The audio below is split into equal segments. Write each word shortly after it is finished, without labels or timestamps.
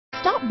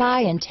Stop by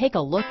and take a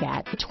look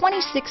at the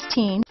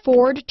 2016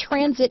 Ford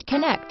Transit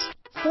Connect.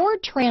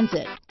 Ford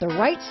Transit, the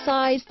right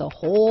size the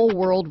whole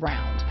world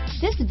round.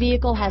 This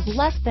vehicle has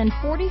less than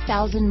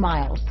 40,000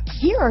 miles.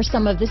 Here are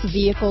some of this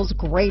vehicle's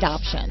great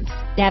options: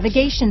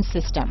 navigation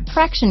system,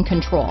 traction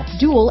control,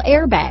 dual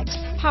airbags,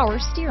 power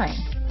steering,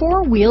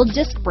 four-wheel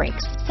disc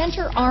brakes,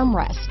 center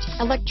armrest,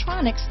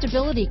 electronic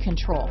stability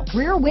control,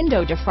 rear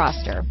window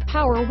defroster,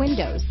 power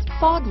windows,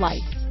 fog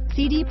lights,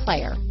 CD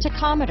player,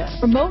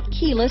 tachometer, remote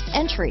keyless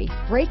entry,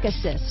 brake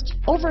assist,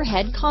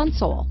 overhead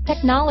console,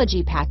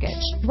 technology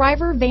package,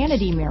 driver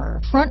vanity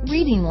mirror, front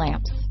reading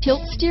lamps,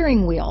 tilt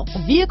steering wheel.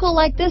 A vehicle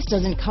like this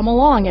doesn't come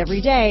along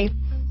every day.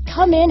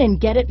 Come in and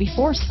get it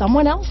before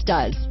someone else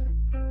does.